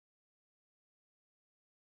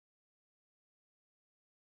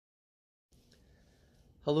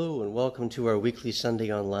Hello and welcome to our weekly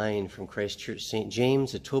Sunday online from Christ Church St.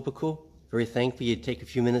 James, Etobicoke. Very thankful you'd take a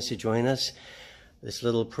few minutes to join us. This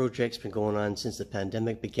little project's been going on since the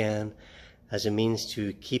pandemic began as a means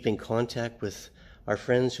to keep in contact with our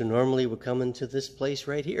friends who normally would come into this place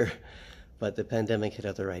right here. But the pandemic had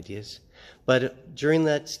other ideas. But during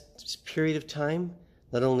that period of time,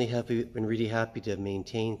 not only have we been really happy to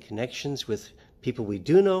maintain connections with people we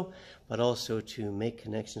do know, but also to make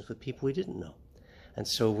connections with people we didn't know. And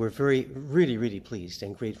so we're really pleased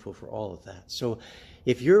and grateful for all of that. So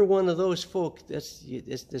if you're one of those folk,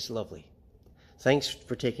 that's lovely. Thanks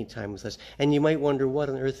for taking time with us. And you might wonder, what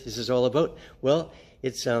on earth is this all about? Well,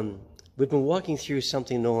 it's we've been walking through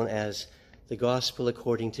something known as the Gospel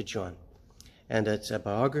according to John. And it's a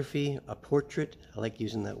biography, a portrait, I like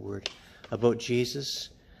using that word, about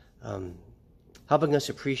Jesus, helping us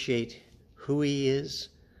appreciate who he is,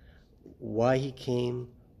 why he came,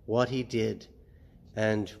 what he did,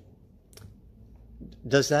 and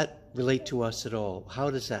does that relate to us at all? How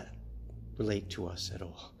does that relate to us at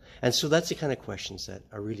all? And so that's the kind of questions that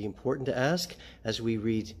are really important to ask as we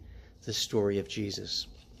read the story of Jesus.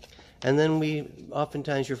 And then we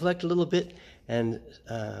oftentimes reflect a little bit, and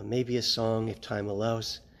maybe a song if time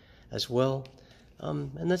allows as well.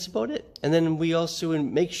 And that's about it. And then we also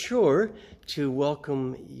make sure to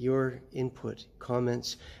welcome your input,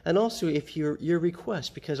 comments, and also if your requests,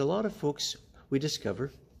 because a lot of folks we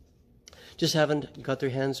discover just haven't got their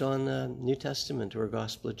hands on New Testament or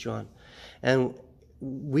Gospel of John. And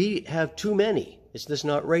we have too many. It's just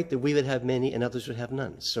not right that we would have many and others would have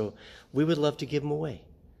none. So we would love to give them away.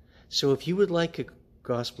 So if you would like a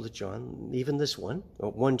Gospel of John, even this one,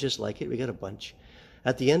 or one just like it, we got a bunch.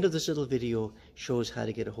 At the end of this little video shows how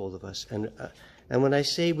to get a hold of us. And when I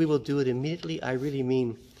say we will do it immediately, I really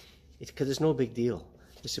mean it, because it's no big deal.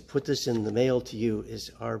 Just to put this in the mail to you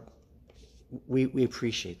is we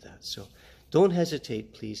appreciate that. So don't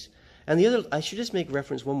hesitate, please. And the other, I should just make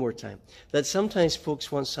reference one more time, that sometimes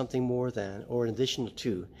folks want something more than or in addition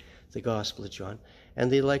to the Gospel of John,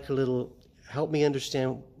 and they like a little help me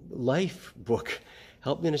understand life book.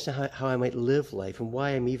 Help me understand how I might live life and why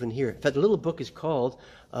I'm even here. In fact, the little book is called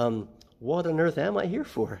What on Earth Am I Here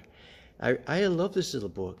For? I love this little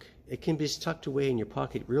book. It can be tucked away in your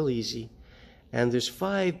pocket real easy. And there's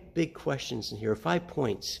 5 big questions in here, 5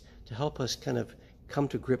 points to help us kind of come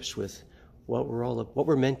to grips with what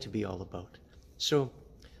we're meant to be all about. So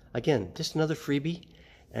again, just another freebie,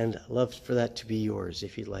 and I'd love for that to be yours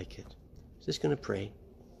if you'd like it. Just going to pray.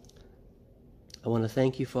 I want to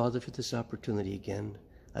thank you, Father, for this opportunity again.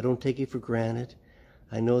 I don't take it for granted.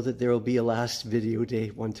 I know that there will be a last video day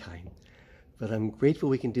one time, but I'm grateful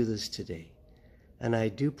we can do this today. And I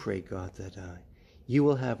do pray, God, that you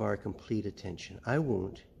will have our complete attention. I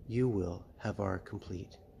won't. You will have our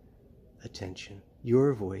complete attention.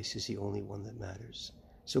 Your voice is the only one that matters.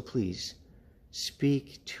 So please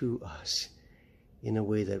speak to us in a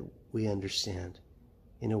way that we understand,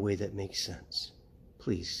 in a way that makes sense.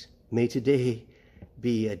 Please, may today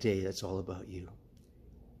be a day that's all about you.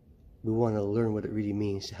 We want to learn what it really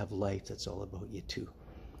means to have life that's all about you too.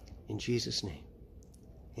 In Jesus' name,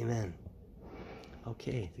 amen.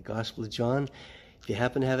 Okay, the Gospel of John. If you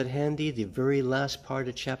happen to have it handy, the very last part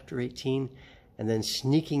of chapter 18, and then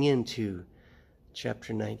sneaking into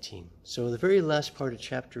chapter 19. So the very last part of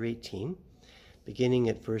chapter 18, beginning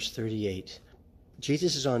at verse 38,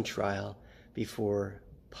 Jesus is on trial before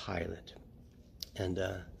Pilate. And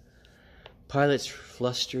Pilate's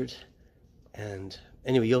flustered, and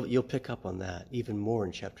anyway, you'll pick up on that even more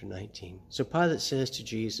in chapter 19. So Pilate says to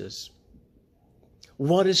Jesus,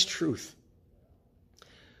 "What is truth?"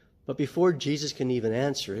 But before Jesus can even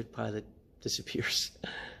answer it, Pilate disappears.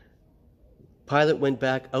 Pilate went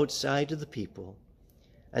back outside to the people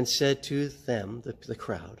and said to them, the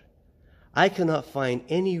crowd, "I cannot find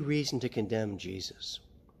any reason to condemn Jesus.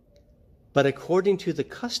 But according to the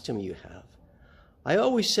custom you have, I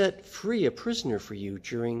always set free a prisoner for you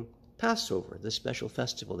during Passover," the special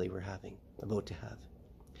festival they were about to have.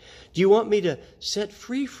 "Do you want me to set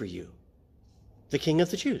free for you the King of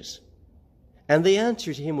the Jews?" And they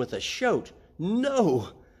answered him with a shout,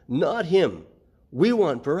 "No, not him. We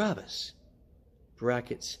want Barabbas."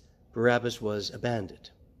 Brackets, Barabbas was a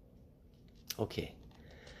bandit. Okay,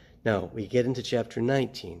 now we get into chapter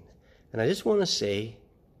 19. And I just want to say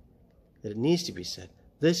that it needs to be said,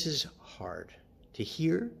 this is hard to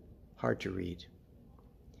hear, hard to read.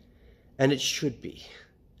 And it should be.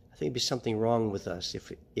 I think there'd be something wrong with us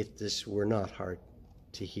if this were not hard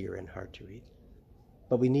to hear and hard to read.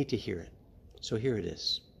 But we need to hear it. So here it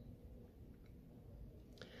is.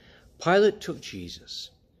 Pilate took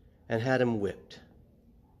Jesus and had him whipped.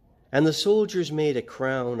 And the soldiers made a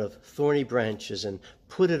crown of thorny branches and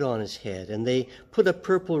put it on his head. And they put a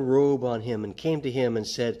purple robe on him and came to him and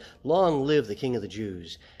said, "Long live the King of the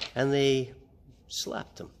Jews." And they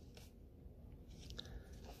slapped him.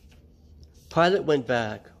 Pilate went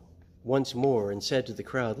back once more and said to the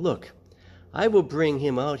crowd, "Look, I will bring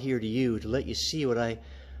him out here to you to let you see what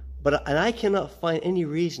and I cannot find any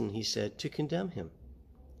reason," he said, "to condemn him."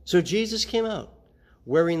 So Jesus came out,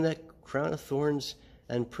 wearing that crown of thorns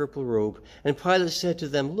and purple robe. And Pilate said to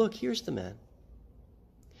them, "Look, here's the man."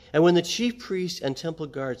 And when the chief priests and temple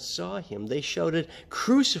guards saw him, they shouted,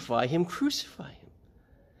 "Crucify him, crucify him."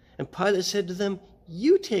 And Pilate said to them,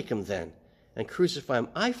 "You take him then, and crucify him.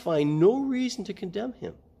 I find no reason to condemn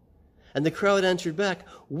him." And the crowd answered back,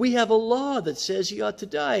 "We have a law that says he ought to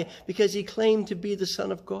die because he claimed to be the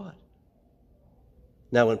Son of God."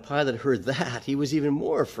 Now when Pilate heard that, he was even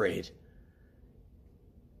more afraid.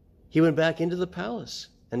 He went back into the palace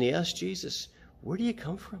and he asked Jesus, "Where do you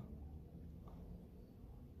come from?"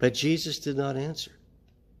 But Jesus did not answer.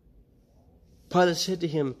 Pilate said to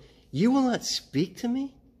him, "You will not speak to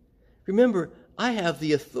me? Remember, I have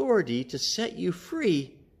the authority to set you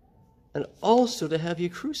free and also to have you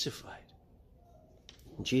crucified."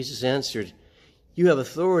 And Jesus answered, "You have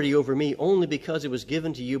authority over me only because it was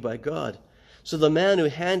given to you by God. So the man who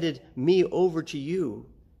handed me over to you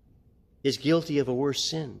is guilty of a worse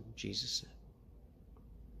sin," Jesus said.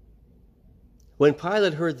 When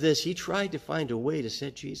Pilate heard this, he tried to find a way to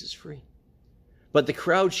set Jesus free. But the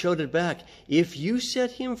crowd shouted back, "If you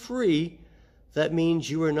set him free, that means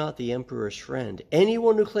you are not the emperor's friend.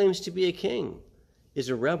 Anyone who claims to be a king is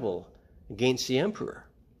a rebel against the emperor."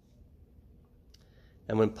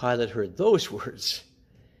 And when Pilate heard those words,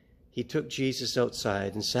 he took Jesus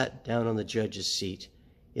outside and sat down on the judge's seat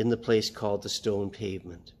in the place called the Stone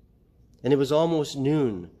Pavement. And it was almost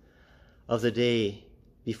noon of the day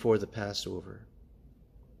before the Passover.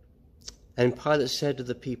 And Pilate said to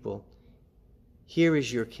the people, "Here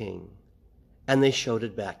is your king." And they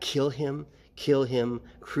shouted back, kill him,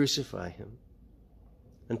 crucify him."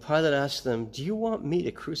 And Pilate asked them, "Do you want me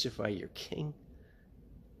to crucify your king?"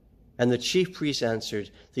 And the chief priests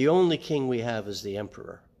answered, "The only king we have is the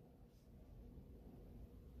emperor."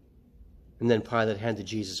 And then Pilate handed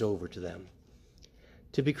Jesus over to them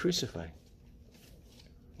to be crucified.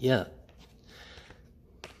 Yeah.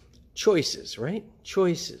 Choices, right?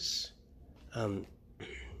 Choices.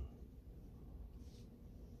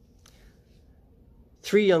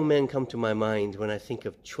 Three young men come to my mind when I think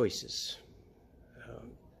of choices.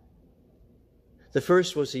 The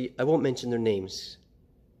first was, I won't mention their names,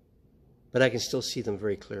 but I can still see them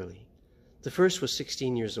very clearly. The first was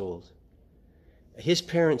 16 years old. His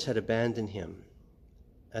parents had abandoned him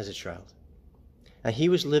as a child. And he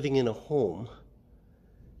was living in a home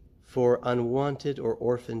for unwanted or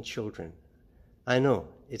orphaned children. I know,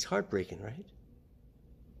 it's heartbreaking, right?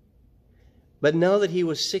 But now that he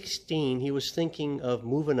was 16, he was thinking of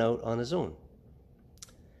moving out on his own.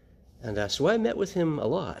 And so I met with him a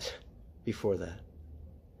lot before that.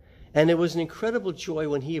 And it was an incredible joy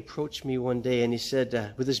when he approached me one day and he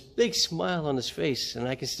said, with this big smile on his face, and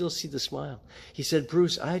I can still see the smile, he said,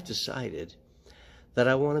 "Bruce, I've decided that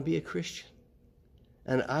I want to be a Christian."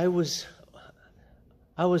 And I was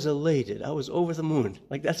elated. I was over the moon.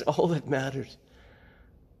 Like, that's all that mattered.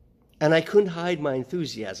 And I couldn't hide my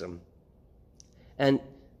enthusiasm. And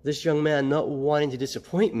this young man, not wanting to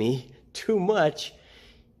disappoint me too much,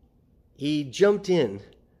 he jumped in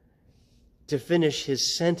to finish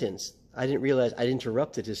his sentence. I didn't realize I'd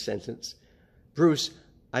interrupted his sentence. "Bruce,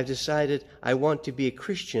 I've decided I want to be a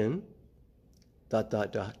Christian, ...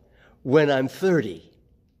 when I'm 30.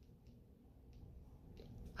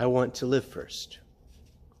 I want to live first.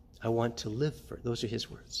 I want to live first." Those are his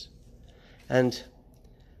words. And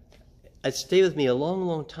it stayed with me a long,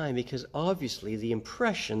 long time, because obviously the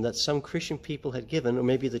impression that some Christian people had given, or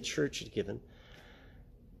maybe the church had given,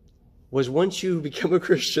 was once you become a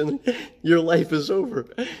Christian, your life is over.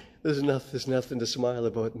 There's nothing to smile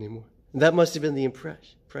about anymore. And that must have been the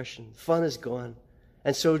impression. Fun is gone.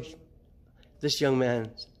 And so this young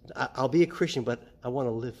man, "I'll be a Christian, but I want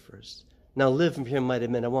to live first." Now, live from him might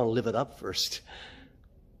have meant I want to live it up first.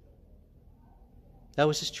 That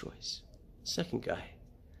was his choice. Second guy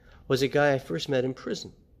was a guy I first met in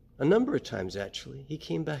prison. A number of times, actually. He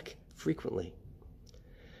came back frequently.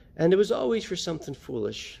 And it was always for something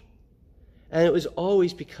foolish. And it was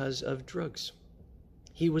always because of drugs.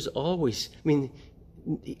 He was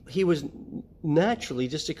naturally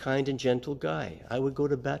just a kind and gentle guy. I would go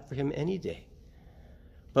to bat for him any day.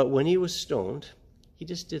 But when he was stoned, he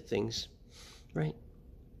just did things, right?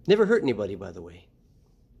 Never hurt anybody, by the way.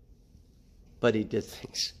 But he did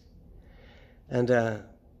things And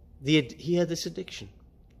he had this addiction.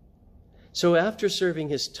 So after serving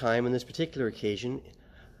his time on this particular occasion,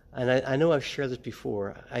 and I know I've shared this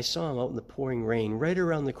before, I saw him out in the pouring rain right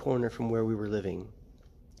around the corner from where we were living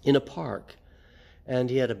in a park, and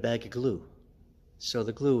he had a bag of glue. So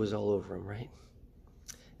the glue was all over him, right?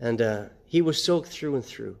 And he was soaked through and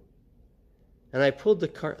through. And I pulled the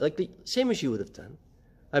car, like the same as you would have done.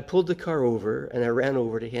 I pulled the car over and I ran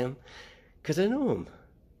over to him because I know him.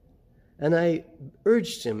 And I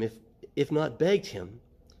urged him, if not begged him,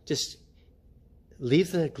 just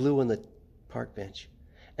leave the glue on the park bench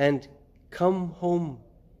and come home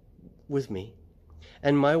with me.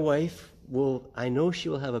 And my wife I know she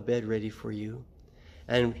will have a bed ready for you.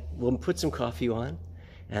 And we'll put some coffee on.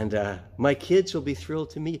 And my kids will be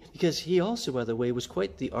thrilled to meet, because he also, by the way, was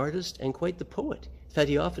quite the artist and quite the poet. In fact,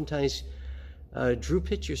 he oftentimes drew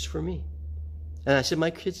pictures for me. And I said, my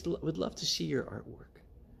kids would love to see your artwork.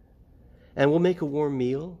 And we'll make a warm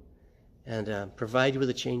meal and provide you with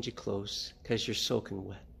a change of clothes because you're soaking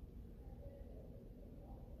wet.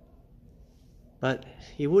 But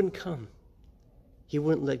he wouldn't come. He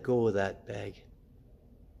wouldn't let go of that bag.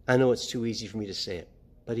 I know it's too easy for me to say it,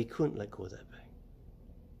 but he couldn't let go of that bag.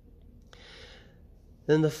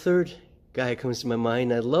 Then the third guy comes to my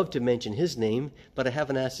mind. I'd love to mention his name, but I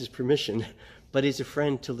haven't asked his permission. But he's a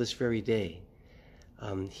friend till this very day.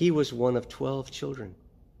 He was one of 12 children.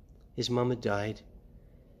 His mom had died,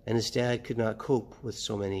 and his dad could not cope with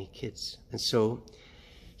so many kids. And so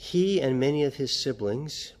he and many of his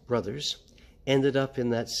siblings, brothers, ended up in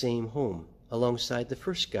that same home alongside the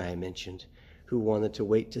first guy I mentioned, who wanted to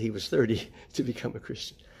wait till he was 30 to become a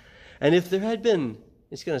Christian. And if there had been,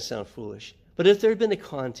 it's going to sound foolish, but if there had been a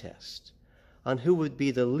contest on who would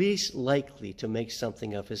be the least likely to make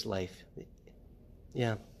something of his life,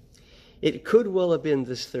 yeah, it could well have been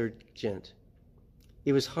this third gent.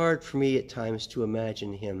 It was hard for me at times to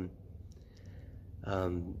imagine him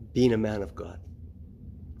being a man of God.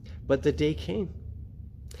 But the day came.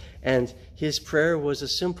 And his prayer was a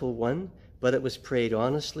simple one, but it was prayed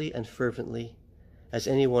honestly and fervently as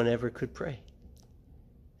anyone ever could pray.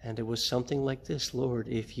 And it was something like this: Lord,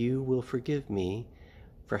 if you will forgive me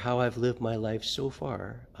for how I've lived my life so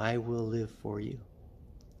far, I will live for you.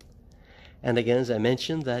 And again, as I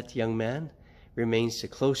mentioned, that young man remains a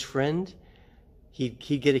close friend. He'd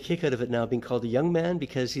get a kick out of it now being called a young man,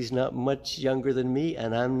 because he's not much younger than me,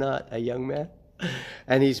 and I'm not a young man.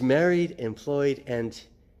 And he's married, employed, and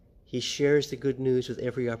he shares the good news with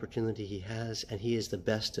every opportunity he has, and he is the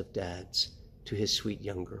best of dads to his sweet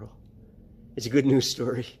young girl. It's a good news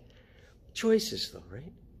story. Choices, though,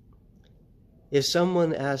 right? If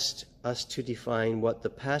someone asked us to define what the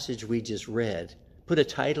passage we just read, put a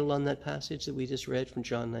title on that passage that we just read from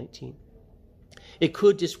John 19, it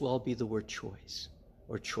could just well be the word choice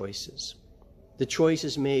or choices. The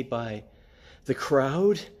choices made by the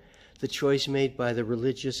crowd, the choice made by the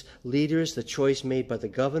religious leaders, the choice made by the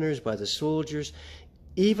governors, by the soldiers,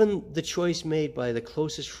 even the choice made by the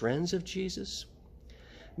closest friends of Jesus.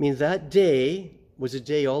 I mean, that day was a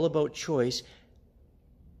day all about choice,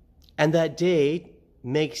 and that day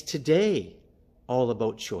makes today all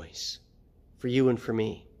about choice for you and for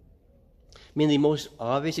me. I mean, the most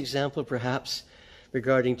obvious example, perhaps,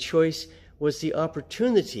 regarding choice was the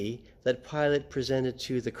opportunity that Pilate presented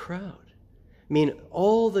to the crowd. I mean,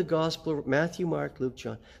 all the gospel, Matthew, Mark, Luke,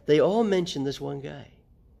 John, they all mention this one guy,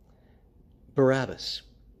 Barabbas.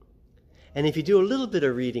 And if you do a little bit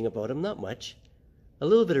of reading about him, not much, a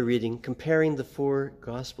little bit of reading, comparing the four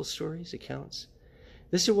gospel stories, accounts,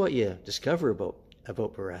 this is what you discover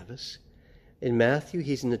about Barabbas. In Matthew,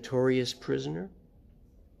 he's a notorious prisoner.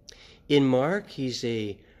 In Mark, he's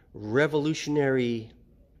revolutionary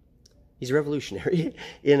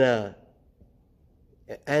and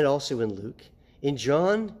also in Luke. In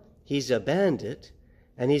John, he's a bandit,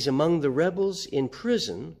 and he's among the rebels in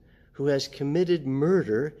prison who has committed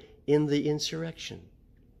murder in the insurrection.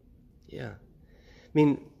 Yeah. I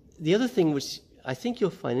mean, the other thing which I think you'll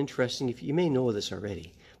find interesting, if you may know this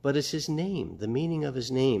already, but it's his name, the meaning of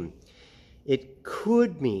his name. It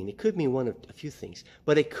could mean one of a few things,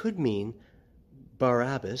 but it could mean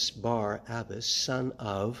Barabbas, son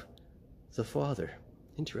of the Father.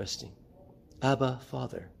 Interesting. Abba,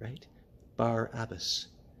 Father, right? Barabbas.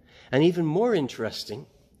 And even more interesting,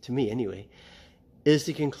 to me anyway, is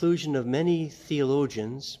the conclusion of many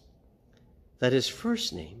theologians that his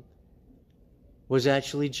first name was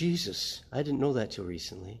actually Jesus. I didn't know that till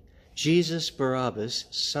recently. Jesus Barabbas,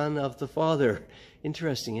 son of the Father.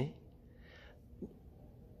 Interesting, eh?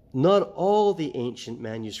 Not all the ancient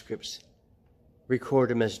manuscripts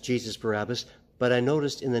record him as Jesus Barabbas, but I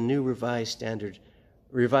noticed in the New Revised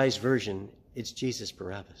Version, It's Jesus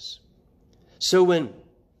Barabbas. So when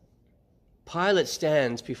Pilate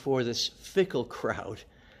stands before this fickle crowd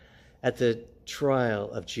at the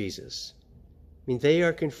trial of Jesus, I mean, they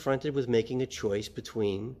are confronted with making a choice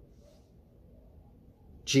between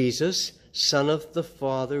Jesus, Son of the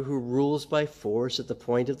Father, who rules by force at the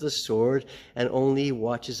point of the sword and only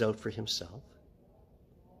watches out for himself,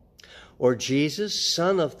 or Jesus,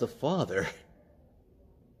 Son of the Father,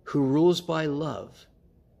 who rules by love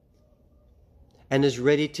and is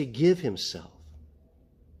ready to give himself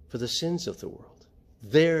for the sins of the world.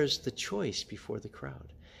 There's the choice before the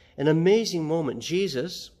crowd. An amazing moment.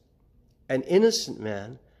 Jesus, an innocent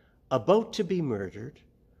man about to be murdered,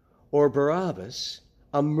 or Barabbas,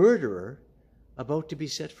 a murderer about to be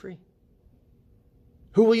set free.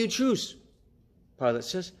 Who will you choose? Pilate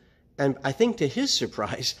says. And I think to his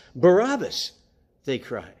surprise, Barabbas, they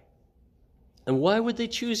cry. And why would they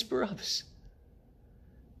choose Barabbas?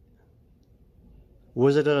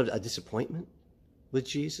 Was it a disappointment with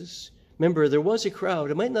Jesus? Remember, there was a crowd.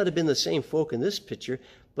 It might not have been the same folk in this picture,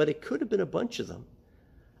 but it could have been a bunch of them.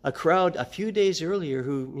 A crowd a few days earlier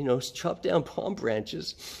who, chopped down palm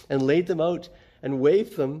branches and laid them out and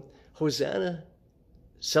waved them, Hosanna,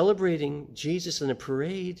 celebrating Jesus in a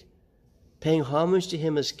parade, paying homage to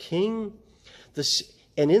him as king.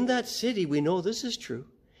 And in that city, we know this is true.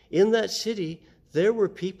 In that city, there were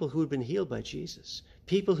people who had been healed by Jesus.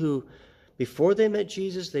 People who, before they met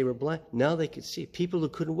Jesus, they were blind. Now they could see. People who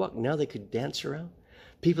couldn't walk, now they could dance around.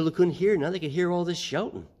 People who couldn't hear, now they could hear all this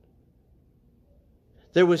shouting.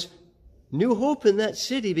 There was new hope in that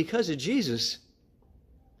city because of Jesus,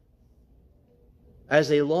 as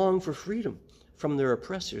they longed for freedom from their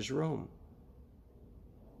oppressors, Rome.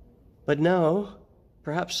 But now,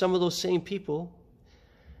 perhaps some of those same people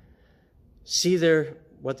see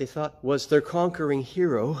what they thought was their conquering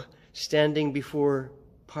hero standing before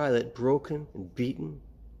Pilate, broken and beaten.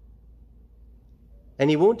 And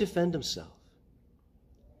he won't defend himself.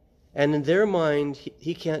 And in their mind,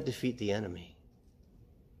 he can't defeat the enemy.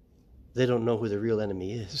 They don't know who the real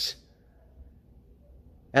enemy is.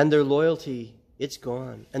 And their loyalty, it's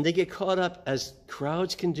gone. And they get caught up, as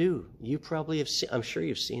crowds can do. You probably have seen, I'm sure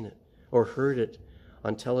you've seen it or heard it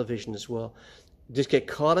on television as well. Just get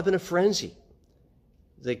caught up in a frenzy,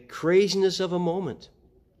 the craziness of a moment,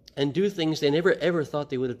 and do things they never ever thought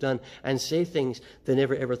they would have done, and say things they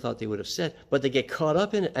never ever thought they would have said. But they get caught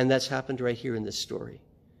up in it, and that's happened right here in this story.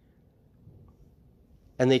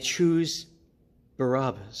 And they choose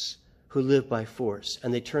Barabbas, who lived by force,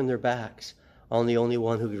 and they turn their backs on the only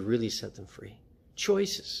one who could really set them free.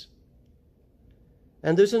 Choices.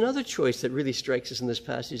 And there's another choice that really strikes us in this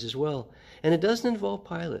passage as well, and it doesn't involve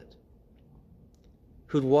Pilate,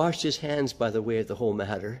 who'd washed his hands by the way of the whole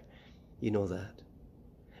matter. You know that.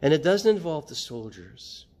 And it doesn't involve the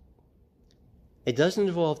soldiers. It doesn't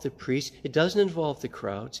involve the priests. It doesn't involve the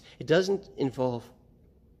crowds. It doesn't involve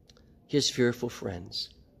his fearful friends.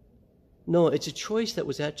 No, it's a choice that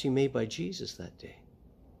was actually made by Jesus that day.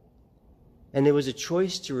 And it was a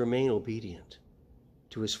choice to remain obedient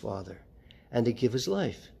to his Father and to give his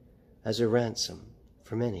life as a ransom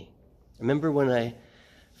for many. I remember when I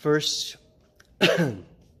first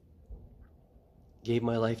gave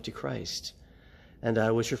my life to Christ, and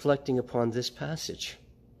I was reflecting upon this passage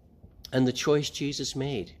and the choice Jesus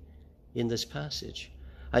made in this passage.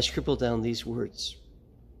 I scribbled down these words.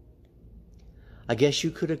 I guess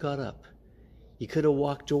you could have got up. You could have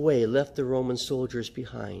walked away, left the Roman soldiers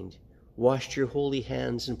behind, washed your holy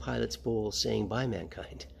hands in Pilate's bowl, saying, "Bye,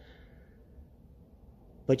 mankind."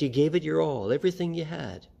 But you gave it your all, everything you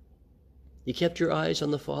had. You kept your eyes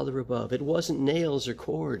on the Father above. It wasn't nails or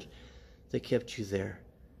cord that kept you there,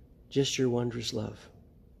 just your wondrous love.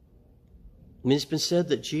 I mean, it's been said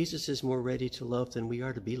that Jesus is more ready to love than we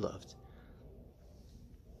are to be loved.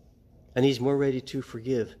 And he's more ready to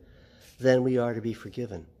forgive than we are to be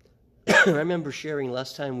forgiven. I remember sharing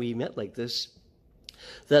last time we met like this,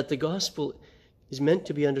 that the gospel is meant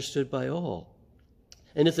to be understood by all.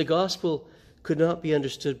 And if the gospel could not be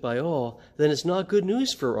understood by all, then it's not good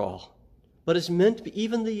news for all. But it's meant to be,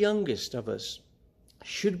 even the youngest of us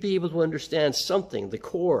should be able to understand something, the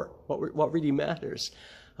core, what really matters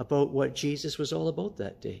about what Jesus was all about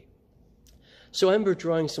that day. So I remember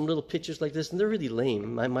drawing some little pictures like this, and they're really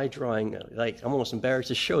lame. My drawing, I'm almost embarrassed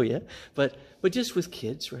to show you, but just with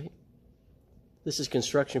kids, right? This is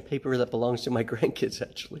construction paper that belongs to my grandkids,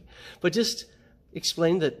 actually. But just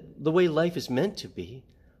explain that the way life is meant to be,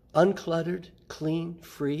 uncluttered, clean,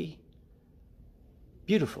 free,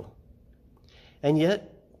 beautiful. And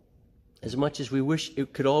yet, as much as we wish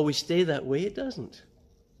it could always stay that way, it doesn't.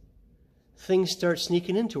 Things start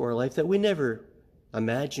sneaking into our life that we never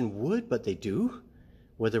imagine would, but they do,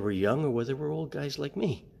 whether we're young or whether we're old guys like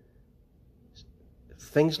me.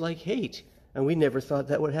 Things like hate, and we never thought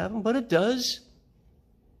that would happen, but it does.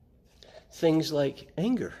 Things like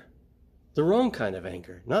anger, the wrong kind of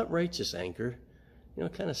anger, not righteous anger,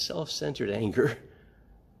 kind of self-centered anger.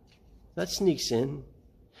 That sneaks in.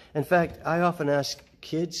 In fact, I often ask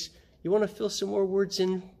kids, you want to fill some more words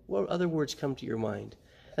in? What other words come to your mind?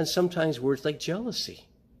 And sometimes words like jealousy,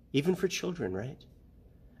 even for children, right?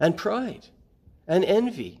 And pride, and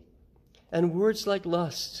envy, and words like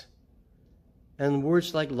lust, and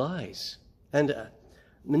words like lies. And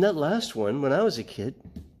that last one, when I was a kid,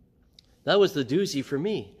 that was the doozy for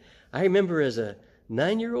me. I remember as a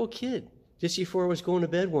 9-year-old kid, just before I was going to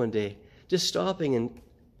bed one day, just stopping and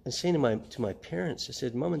saying to my parents, I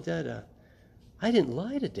said, Mom and Dad, I didn't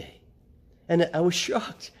lie today. And I was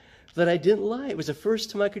shocked that I didn't lie. It was the first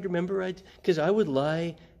time I could remember, because I would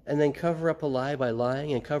lie and then cover up a lie by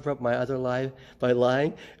lying and cover up my other lie by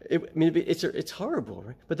lying. It's horrible,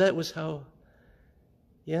 right? But that was how,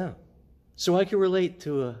 yeah. So I can relate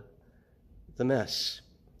to the mess.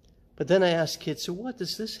 But then I asked kids, so what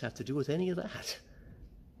does this have to do with any of that?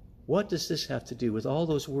 What does this have to do with all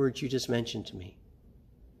those words you just mentioned to me?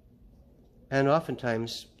 And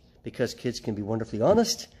oftentimes, because kids can be wonderfully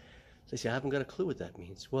honest, they say, I haven't got a clue what that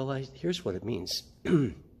means. Well, here's what it means.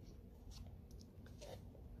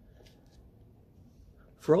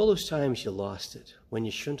 For all those times you lost it, when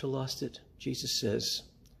you shouldn't have lost it, Jesus says,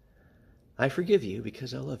 I forgive you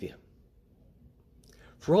because I love you.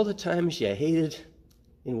 For all the times you hated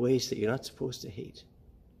in ways that you're not supposed to hate,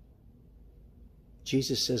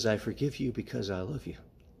 Jesus says, I forgive you because I love you.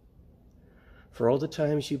 For all the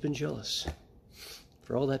times you've been jealous,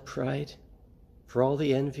 for all that pride, for all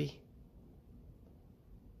the envy,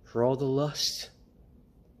 for all the lust,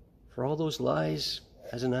 for all those lies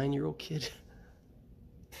as a 9-year-old kid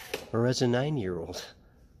or as a 9-year-old,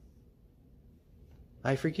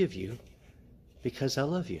 I forgive you because I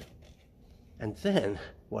love you. And then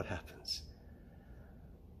what happens?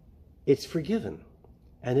 It's forgiven,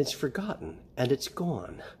 and it's forgotten, and it's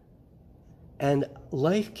gone. And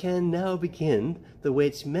life can now begin the way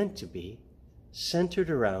it's meant to be, centered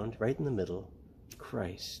around, right in the middle,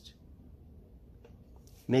 Christ.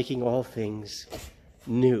 Making all things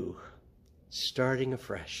new, starting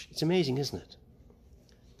afresh. It's amazing, isn't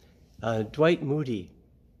it? Dwight Moody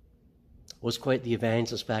was quite the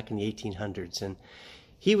evangelist back in the 1800s, and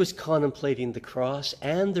he was contemplating the cross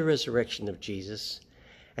and the resurrection of Jesus,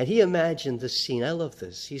 and he imagined this scene. I love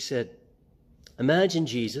this. He said, imagine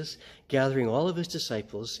Jesus gathering all of his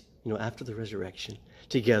disciples, after the resurrection,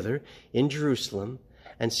 together in Jerusalem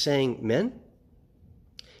and saying, men,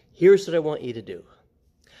 here's what I want you to do.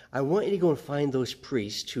 I want you to go and find those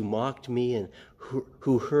priests who mocked me and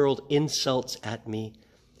who hurled insults at me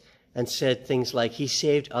and said things like, he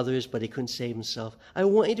saved others, but he couldn't save himself. I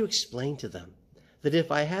want you to explain to them that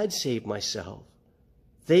if I had saved myself,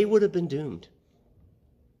 they would have been doomed.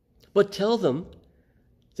 But tell them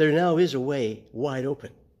there now is a way wide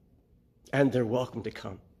open, and they're welcome to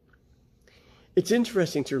come. It's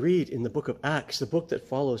interesting to read in the book of Acts, the book that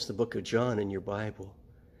follows the book of John in your Bible,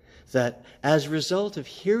 that as a result of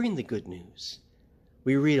hearing the good news,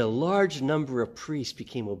 we read a large number of priests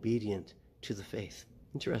became obedient to the faith.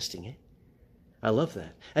 Interesting, eh? I love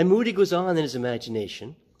that. And Moody goes on in his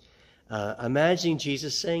imagination, imagining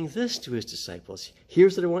Jesus saying this to his disciples.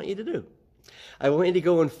 Here's what I want you to do. I want you to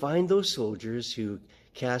go and find those soldiers who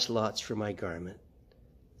cast lots for my garment,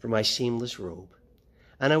 for my seamless robe.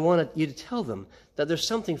 And I want you to tell them that there's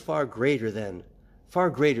something far greater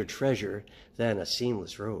treasure than a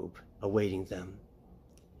seamless robe awaiting them.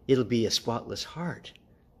 It'll be a spotless heart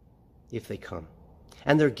if they come.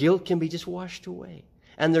 And their guilt can be just washed away.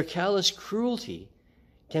 And their callous cruelty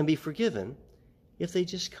can be forgiven if they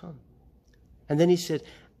just come. And then he said,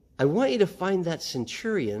 I want you to find that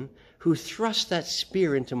centurion who thrust that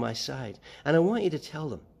spear into my side. And I want you to tell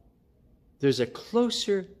them, there's a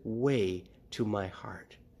closer way to my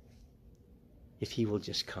heart if he will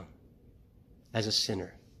just come as a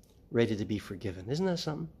sinner, ready to be forgiven. Isn't that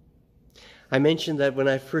something? I mentioned that when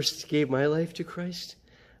I first gave my life to Christ,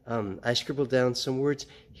 I scribbled down some words.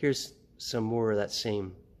 Here's some more of that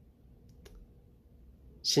same.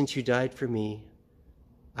 Since you died for me,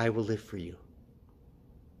 I will live for you.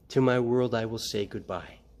 To my world I will say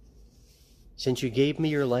goodbye. Since you gave me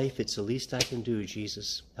your life, it's the least I can do.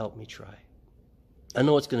 Jesus, help me try. I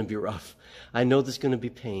know it's going to be rough. I know there's going to be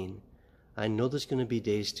pain. I know there's going to be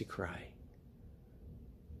days to cry.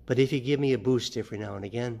 But if you give me a boost every now and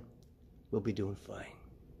again, we'll be doing fine.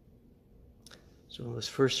 So those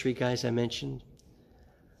first three guys I mentioned,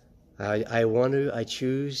 I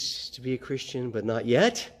choose to be a Christian, but not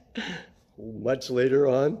yet. Much later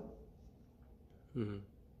on.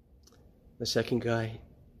 The second guy,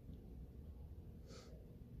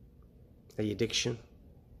 the addiction.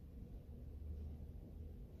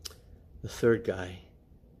 The third guy,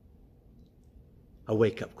 a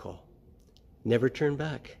wake-up call. Never turn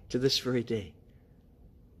back to this very day.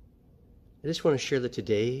 I just want to share that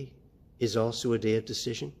today is also a day of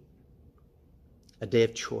decision, a day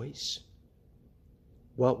of choice.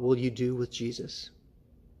 What will you do with Jesus?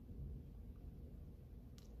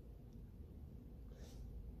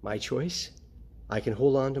 My choice? I can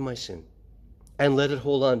hold on to my sin and let it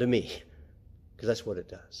hold on to me, because that's what it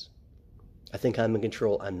does. I think I'm in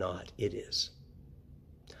control. I'm not. It is.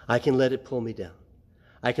 I can let it pull me down.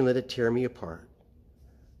 I can let it tear me apart.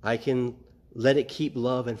 I can let it keep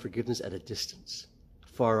love and forgiveness at a distance,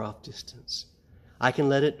 far off distance. I can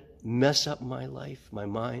let it mess up my life, my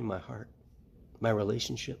mind, my heart, my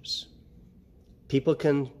relationships. People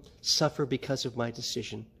can suffer because of my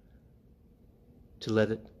decision to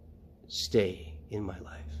let it stay in my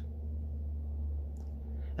life.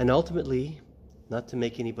 And ultimately, not to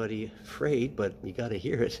make anybody afraid, but you got to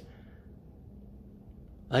hear it,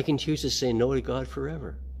 I can choose to say no to God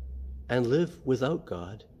forever and live without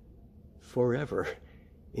God forever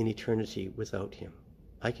in eternity without Him.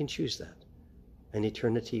 I can choose that, an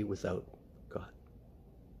eternity without God.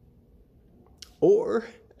 Or,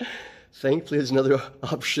 thankfully, there's another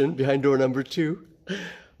option behind door number 2.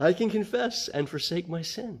 I can confess and forsake my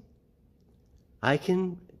sin. I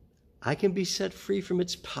can be set free from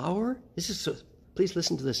its power. Please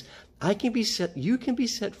listen to this. You can be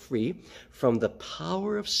set free from the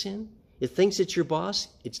power of sin. It thinks it's your boss.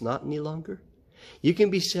 It's not any longer. You can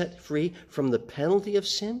be set free from the penalty of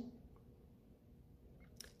sin.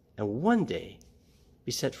 And one day,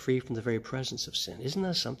 be set free from the very presence of sin. Isn't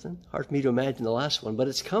that something? Hard for me to imagine the last one, but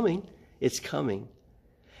it's coming. It's coming.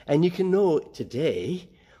 And you can know today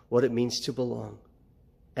what it means to belong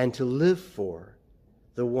and to live for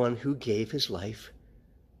the one who gave his life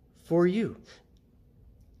for you.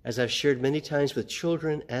 As I've shared many times with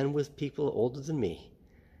children and with people older than me,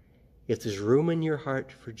 if there's room in your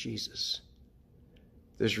heart for Jesus,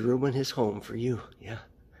 there's room in his home for you. Yeah.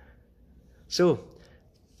 So,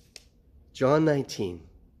 John 19,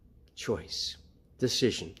 choice,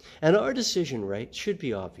 decision. And our decision, right, should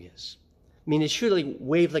be obvious. I mean, it should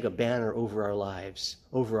wave like a banner over our lives,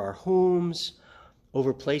 over our homes,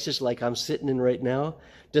 over places like I'm sitting in right now,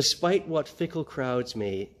 despite what fickle crowds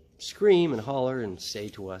may scream and holler and say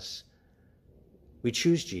to us. We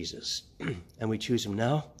choose Jesus, and we choose him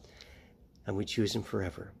now, and we choose him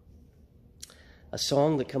forever. A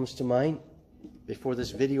song that comes to mind before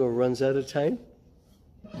this video runs out of time,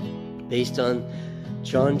 based on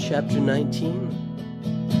John chapter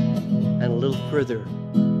 19, and a little further.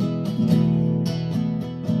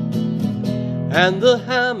 And the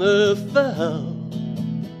hammer fell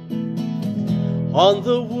on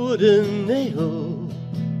the wooden nail,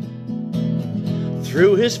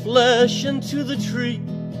 threw his flesh into the tree,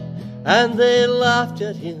 and they laughed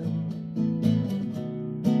at him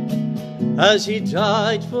as he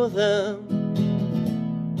died for them.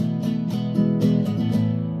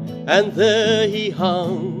 And there he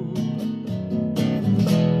hung,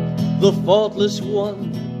 the faultless one.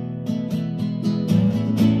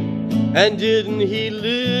 And didn't he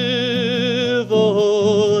live,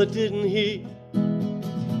 oh, didn't he?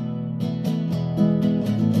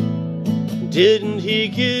 Didn't he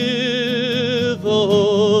give,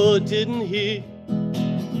 oh, didn't he?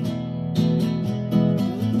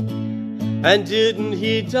 And didn't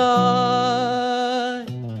he die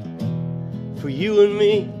for you and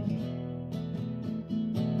me?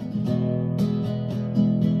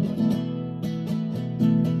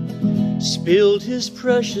 Spilled his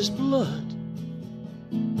precious blood,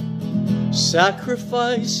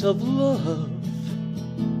 sacrifice of love.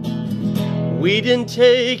 We didn't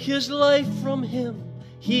take his life from him,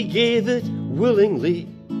 he gave it willingly,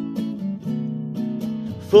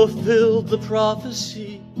 fulfilled the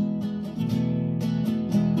prophecy.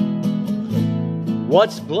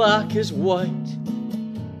 What's black is white,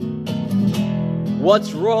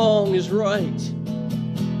 what's wrong is right.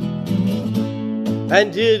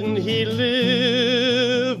 And didn't he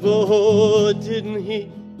live, oh, didn't he?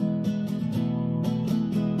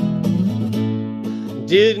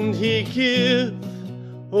 Didn't he give,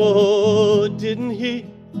 oh, didn't he?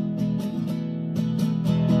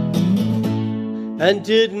 And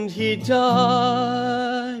didn't he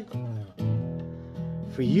die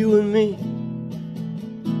for you and me?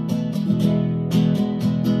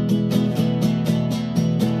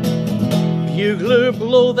 Bugler,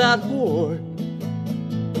 blow that horn.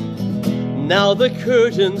 Now the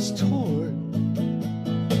curtain's torn,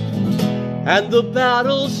 and the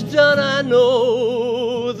battle's done. I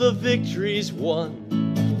know the victory's won.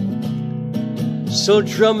 So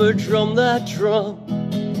drummer, drum that drum.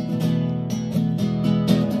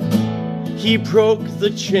 He broke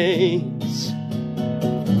the chains.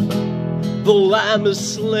 The Lamb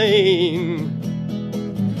is slain.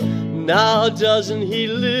 Now doesn't he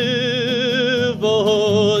live?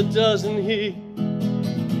 Oh, doesn't he?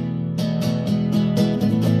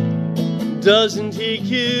 Doesn't he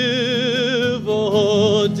give?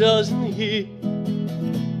 Oh, doesn't he?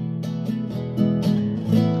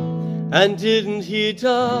 And didn't he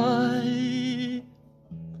die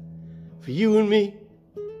for you and me?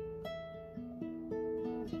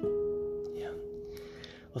 Yeah.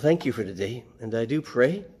 Well, thank you for today. And I do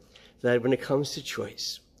pray that when it comes to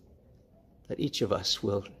choice, that each of us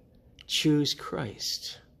will choose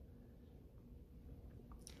Christ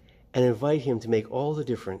and invite him to make all the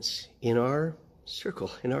difference in our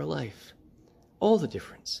circle, in our life. All the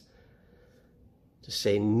difference. To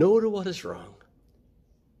say no to what is wrong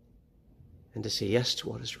and to say yes to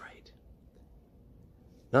what is right.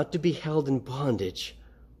 Not to be held in bondage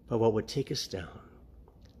by what would take us down,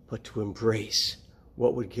 but to embrace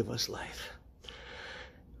what would give us life.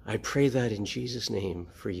 I pray that in Jesus' name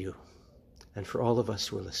for you and for all of us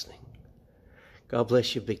who are listening. God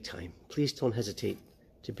bless you big time. Please don't hesitate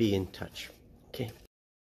to be in touch. Okay?